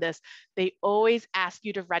already done this, they always ask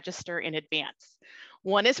you to register in advance.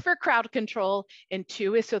 One is for crowd control, and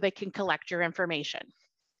two is so they can collect your information.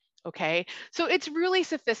 Okay, so it's really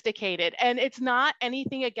sophisticated, and it's not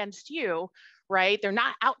anything against you, right? They're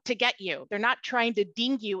not out to get you. They're not trying to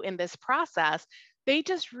ding you in this process. They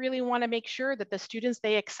just really want to make sure that the students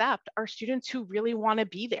they accept are students who really want to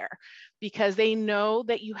be there, because they know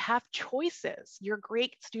that you have choices. You're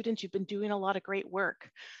great students. You've been doing a lot of great work.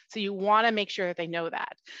 So you want to make sure that they know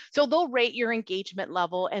that. So they'll rate your engagement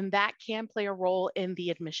level, and that can play a role in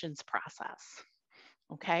the admissions process.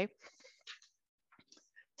 Okay.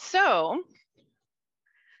 So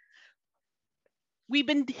we've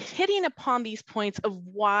been hitting upon these points of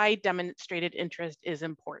why demonstrated interest is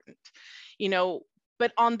important,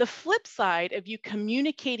 but on the flip side of you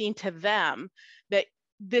communicating to them that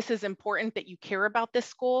this is important, that you care about this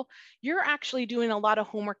school, you're actually doing a lot of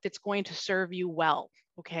homework that's going to serve you well.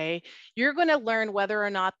 Okay, you're going to learn whether or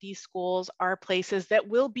not these schools are places that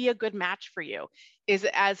will be a good match for you. Is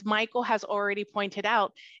it, as Michael has already pointed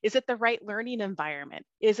out, is it the right learning environment?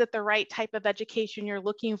 Is it the right type of education you're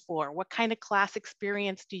looking for? What kind of class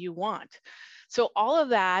experience do you want? So all of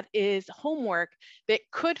that is homework that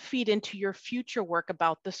could feed into your future work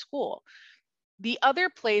about the school. The other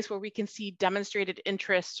place where we can see demonstrated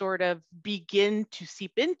interest sort of begin to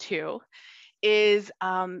seep into is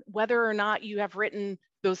whether or not you have written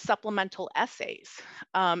those supplemental essays.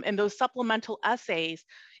 And those supplemental essays,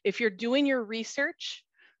 if you're doing your research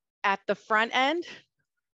at the front end,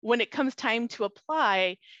 when it comes time to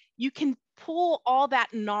apply, you can pull all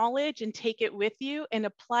that knowledge and take it with you and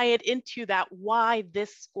apply it into that why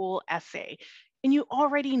this school essay. And you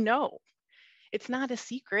already know. It's not a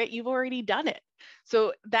secret, you've already done it.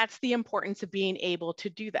 So that's the importance of being able to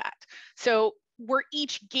do that. So we're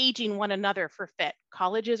each gauging one another for fit.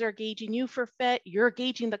 Colleges are gauging you for fit, you're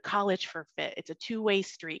gauging the college for fit. It's a two-way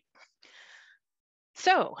street.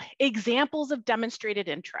 So examples of demonstrated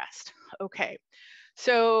interest. Okay,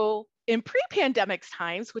 so in pre-pandemic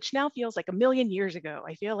times, which now feels like a million years ago,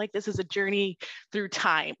 I feel like this is a journey through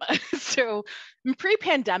time. So in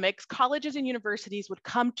pre-pandemics, colleges and universities would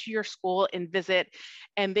come to your school and visit,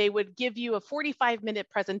 and they would give you a 45-minute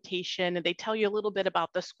presentation, and they tell you a little bit about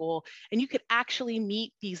the school, and you could actually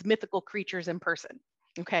meet these mythical creatures in person,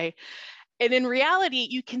 okay? And in reality,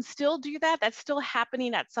 you can still do that. That's still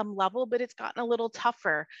happening at some level, but it's gotten a little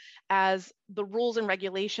tougher as the rules and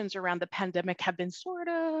regulations around the pandemic have been sort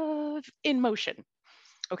of in motion,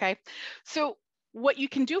 okay? So what you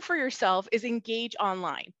can do for yourself is engage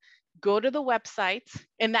online. Go to the websites,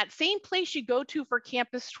 and that same place you go to for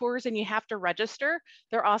campus tours and you have to register,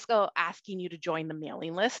 they're also asking you to join the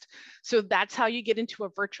mailing list. So that's how you get into a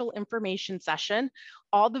virtual information session.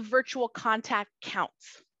 All the virtual contact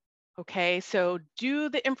counts. Okay, so do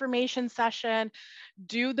the information session,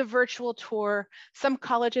 do the virtual tour. Some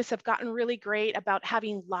colleges have gotten really great about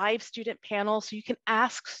having live student panels so you can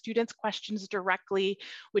ask students questions directly,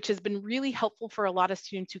 which has been really helpful for a lot of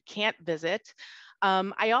students who can't visit.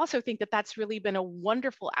 I also think that that's really been a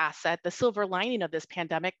wonderful asset, the silver lining of this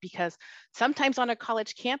pandemic, because sometimes on a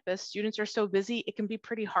college campus, students are so busy, it can be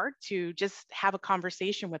pretty hard to just have a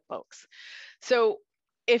conversation with folks. So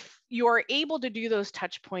if you're able to do those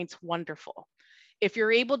touch points, wonderful. If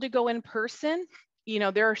you're able to go in person,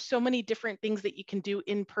 there are so many different things that you can do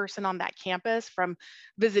in person on that campus, from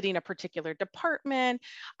visiting a particular department.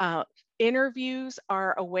 Interviews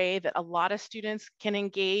are a way that a lot of students can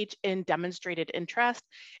engage in demonstrated interest.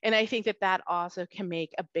 And I think that that also can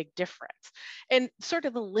make a big difference. And sort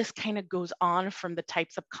of the list kind of goes on from the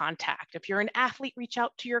types of contact. If you're an athlete, reach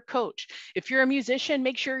out to your coach. If you're a musician,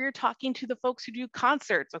 make sure you're talking to the folks who do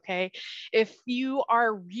concerts, okay? If you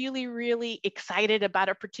are really, really excited about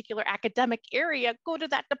a particular academic area, go to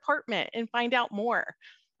that department and find out more,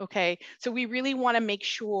 okay? So we really want to make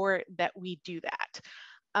sure that we do that.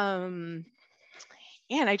 And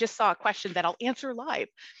And I just saw a question that I'll answer live.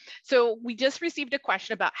 So we just received a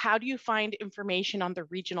question about how do you find information on the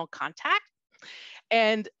regional contact?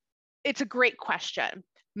 And it's a great question.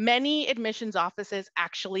 Many admissions offices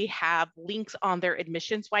actually have links on their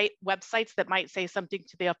admissions websites that might say something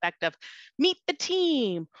to the effect of meet the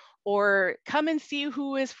team or come and see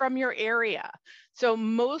who is from your area. So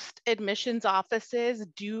most admissions offices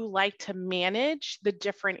do like to manage the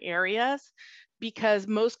different areas because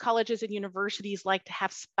most colleges and universities like to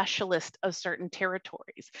have specialists of certain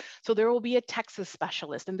territories. So there will be a Texas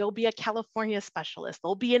specialist and there'll be a California specialist,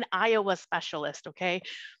 there'll be an Iowa specialist, okay?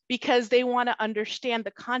 Because they want to understand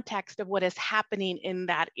the context of what is happening in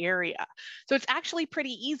that area. So it's actually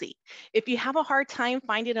pretty easy. If you have a hard time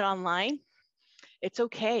finding it online, it's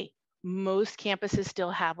okay. Most campuses still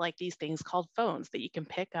have like these things called phones that you can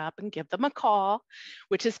pick up and give them a call,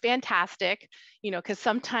 which is fantastic, you know, because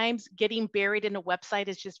sometimes getting buried in a website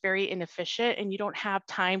is just very inefficient and you don't have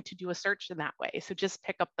time to do a search in that way. So just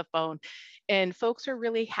pick up the phone and folks are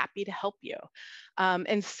really happy to help you.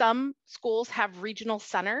 And some schools have regional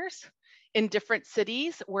centers in different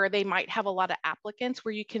cities where they might have a lot of applicants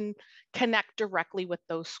where you can connect directly with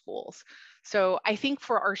those schools. So I think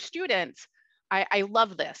for our students, I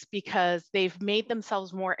love this because they've made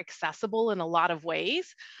themselves more accessible in a lot of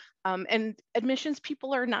ways. And admissions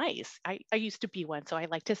people are nice. I used to be one, so I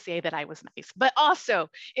like to say that I was nice. But also,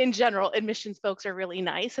 in general, admissions folks are really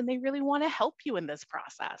nice and they really want to help you in this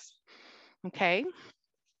process. Okay.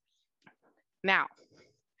 Now,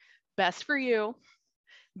 best for you.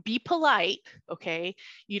 Be polite, okay?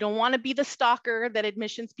 You don't want to be the stalker that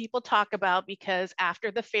admissions people talk about because after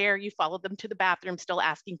the fair, you follow them to the bathroom still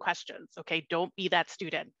asking questions, okay? Don't be that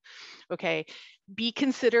student, okay? Be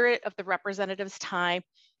considerate of the representative's time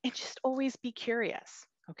and just always be curious,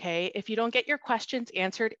 okay? If you don't get your questions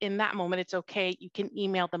answered in that moment, it's okay. You can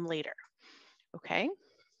email them later, okay?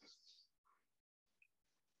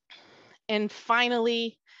 And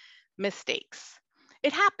finally, mistakes.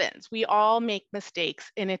 It happens. We all make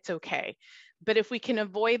mistakes and it's okay. But if we can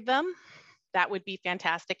avoid them, that would be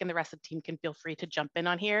fantastic. And the rest of the team can feel free to jump in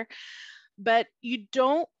on here. But you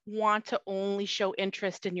don't want to only show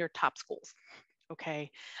interest in your top schools. Okay.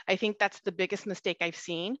 I think that's the biggest mistake I've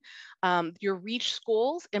seen. Your reach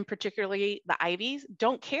schools, and particularly the Ivies,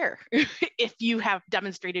 don't care if you have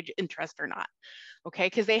demonstrated interest or not. Okay.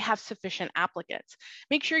 Because they have sufficient applicants.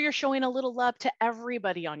 Make sure you're showing a little love to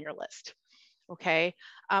everybody on your list. Okay,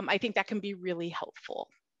 I think that can be really helpful.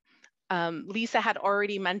 Lisa had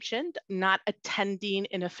already mentioned not attending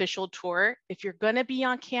an official tour. If you're going to be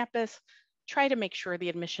on campus, try to make sure the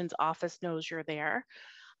admissions office knows you're there.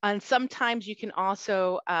 And sometimes you can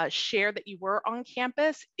also share that you were on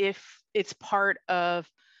campus if it's part of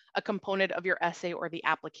a component of your essay or the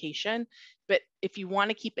application. But if you want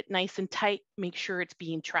to keep it nice and tight, make sure it's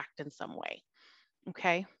being tracked in some way.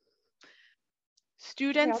 Okay.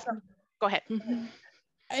 Students. Yeah, go ahead.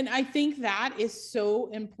 And I think that is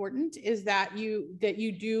so important is that you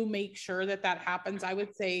do make sure that that happens. I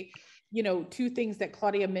would say, you know, two things that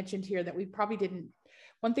Claudia mentioned here that we probably didn't.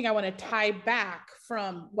 One thing I want to tie back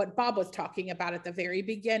from what Bob was talking about at the very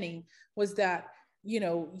beginning was that, you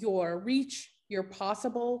know, your reach, your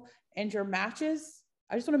possible, and your matches.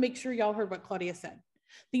 I just want to make sure y'all heard what Claudia said.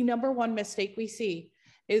 The number one mistake we see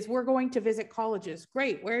is we're going to visit colleges.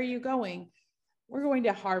 Great. Where are you going? We're going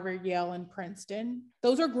to Harvard, Yale, and Princeton.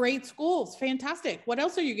 Those are great schools. Fantastic. What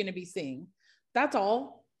else are you going to be seeing? That's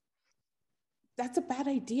all. That's a bad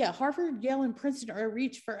idea. Harvard, Yale, and Princeton are a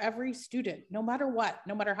reach for every student, no matter what,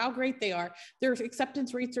 no matter how great they are. Their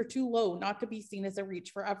acceptance rates are too low not to be seen as a reach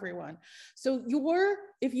for everyone. So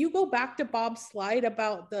if you go back to Bob's slide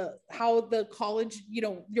about how the college, you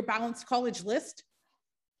know, your balanced college list,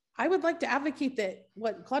 I would like to advocate that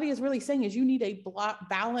what Claudia is really saying is you need a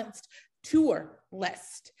balanced tour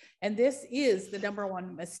list. And this is the number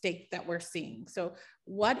one mistake that we're seeing. So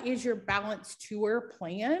what is your balanced tour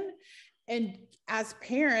plan? And as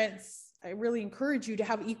parents, I really encourage you to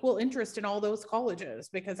have equal interest in all those colleges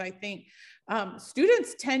because I think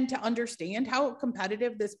students tend to understand how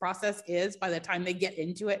competitive this process is by the time they get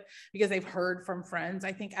into it because they've heard from friends.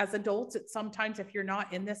 I think as adults, it's sometimes if you're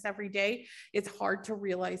not in this every day, it's hard to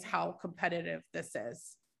realize how competitive this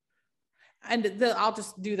is. And I'll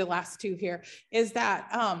just do the last two here, is that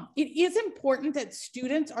it is important that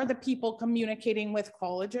students are the people communicating with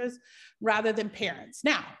colleges rather than parents.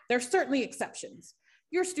 Now, there's certainly exceptions.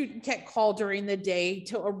 Your student can't call during the day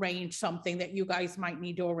to arrange something that you guys might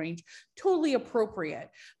need to arrange, totally appropriate.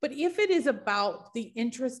 But if it is about the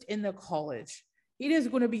interest in the college, it is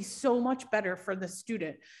going to be so much better for the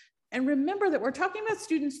student And remember that we're talking about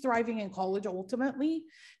students thriving in college ultimately.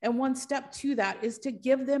 And one step to that is to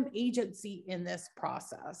give them agency in this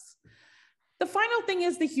process. The final thing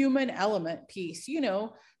is the human element piece.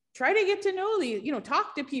 Try to get to know these,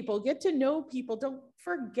 talk to people, get to know people. Don't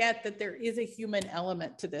forget that there is a human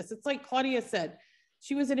element to this. It's like Claudia said,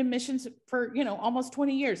 she was in admissions for, almost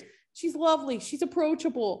 20 years. She's lovely. She's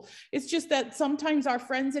approachable. It's just that sometimes our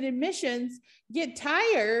friends in admissions get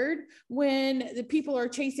tired when the people are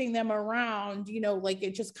chasing them around, like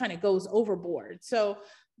it just kind of goes overboard. So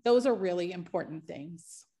those are really important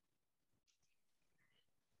things.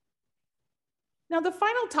 Now, the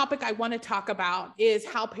final topic I want to talk about is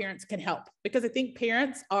how parents can help, because I think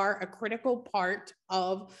parents are a critical part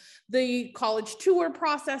of the college tour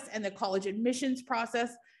process and the college admissions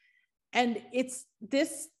process. And it's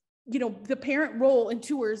this, the parent role in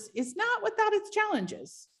tours is not without its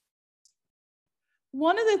challenges.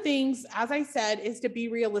 One of the things, as I said, is to be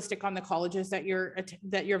realistic on the colleges that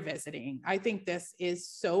you're visiting. I think this is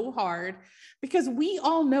so hard because we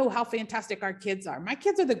all know how fantastic our kids are. My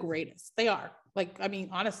kids are the greatest. They are.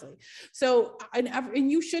 Honestly. So, and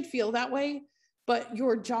you should feel that way, but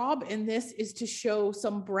your job in this is to show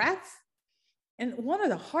some breadth. And one of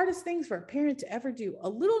the hardest things for a parent to ever do, a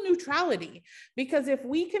little neutrality, because if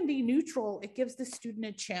we can be neutral, it gives the student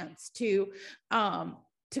a chance to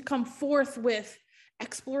come forth with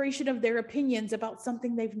exploration of their opinions about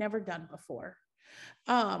something they've never done before.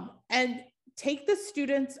 And take the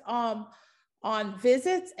students on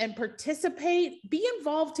visits and participate, be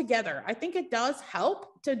involved together. I think it does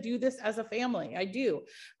help to do this as a family. I do.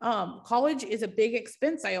 College is a big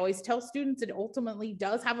expense. I always tell students it ultimately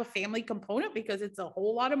does have a family component because it's a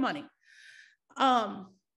whole lot of money.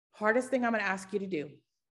 Hardest thing I'm going to ask you to do,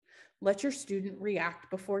 let your student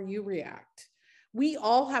react before you react. We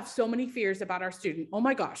all have so many fears about our student. Oh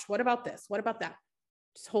my gosh, what about this? What about that?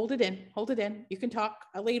 Just hold it in. You can talk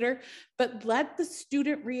later, but let the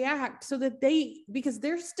student react so that because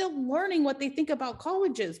they're still learning what they think about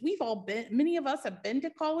colleges. Many of us have been to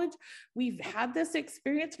college. We've had this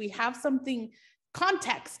experience. We have something,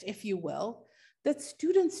 context, if you will, that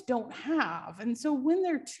students don't have. And so when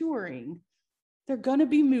they're touring, they're going to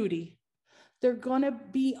be moody. They're going to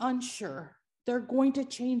be unsure. They're going to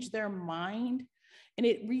change their mind. And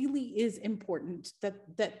it really is important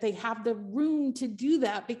that they have the room to do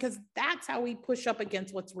that, because that's how we push up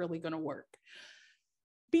against what's really going to work.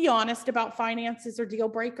 Be honest about finances or deal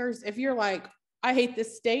breakers. If you're like, I hate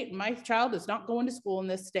this state and my child is not going to school in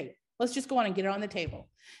this state, let's just go on and get it on the table.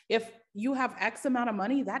 If you have X amount of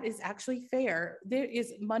money, that is actually fair.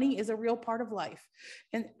 Money is a real part of life.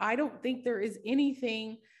 And I don't think there is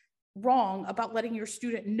anything wrong about letting your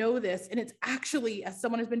student know this. And it's actually, as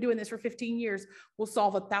someone who's been doing this for 15 years, will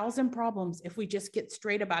solve 1,000 problems if we just get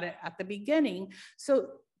straight about it at the beginning. So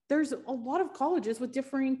there's a lot of colleges with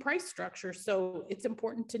differing price structures. So it's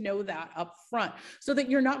important to know that up front so that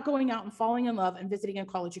you're not going out and falling in love and visiting a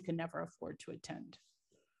college you can never afford to attend.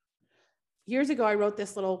 Years ago, I wrote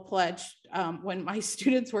this little pledge when my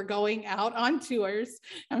students were going out on tours.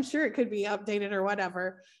 I'm sure it could be updated or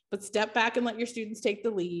whatever, but step back and let your students take the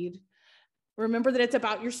lead. Remember that it's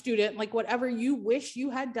about your student, like whatever you wish you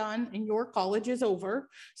had done in your college is over.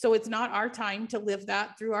 So it's not our time to live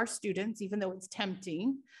that through our students, even though it's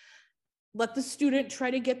tempting. Let the student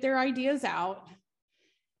try to get their ideas out.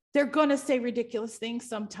 They're going to say ridiculous things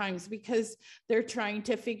sometimes because they're trying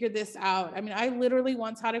to figure this out. I mean, I literally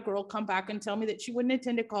once had a girl come back and tell me that she wouldn't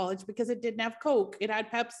attend a college because it didn't have Coke. It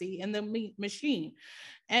had Pepsi in the machine.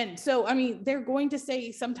 And so, I mean, they're going to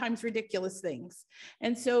say sometimes ridiculous things.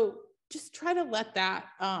 And so just try to let that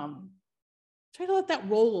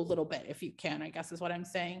roll a little bit if you can, I guess is what I'm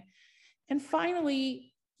saying. And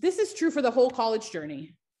finally, this is true for the whole college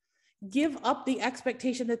journey. Give up the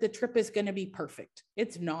expectation that the trip is going to be perfect.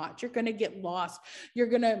 It's not. You're going to get lost. You're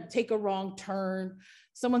going to take a wrong turn.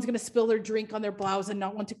 Someone's going to spill their drink on their blouse and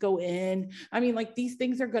not want to go in. I mean, like, these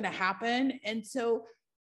things are going to happen. And so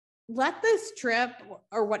let this trip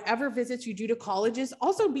or whatever visits you do to colleges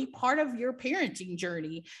also be part of your parenting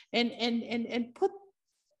journey, and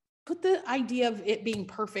put the idea of it being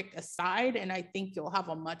perfect aside. And I think you'll have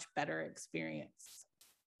a much better experience.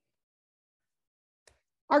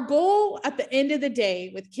 Our goal at the end of the day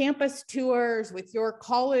with campus tours, with your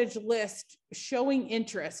college list showing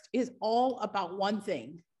interest, is all about one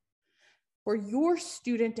thing: for your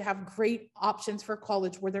student to have great options for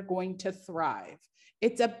college where they're going to thrive.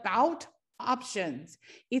 It's about options.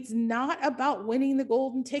 It's not about winning the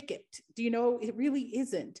golden ticket. Do you know? It really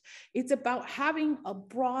isn't. It's about having a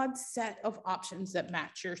broad set of options that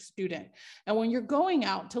match your student. And when you're going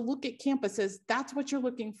out to look at campuses, that's what you're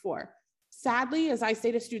looking for. sadly, as I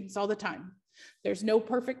say to students all the time, there's no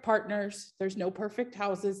perfect partners, there's no perfect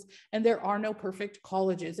houses, and there are no perfect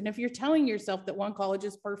colleges. And if you're telling yourself that one college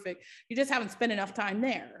is perfect, you just haven't spent enough time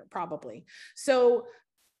there, probably. So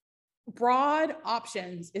broad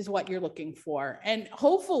options is what you're looking for. And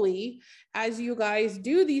hopefully, as you guys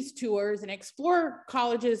do these tours and explore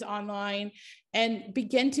colleges online and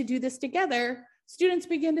begin to do this together, students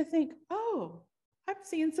begin to think, oh, I'm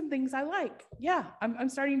seeing some things I like. Yeah, I'm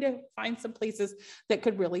starting to find some places that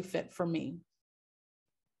could really fit for me.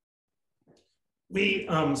 We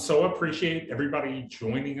so appreciate everybody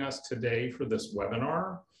joining us today for this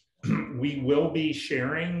webinar. We will be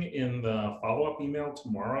sharing in the follow-up email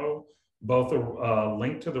tomorrow both a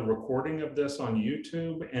link to the recording of this on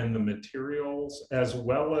YouTube and the materials, as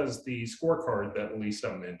well as the scorecard that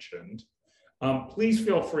Lisa mentioned. Please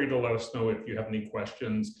feel free to let us know if you have any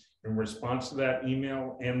questions in response to that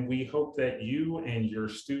email, and we hope that you and your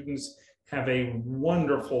students have a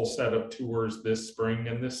wonderful set of tours this spring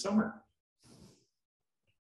and this summer.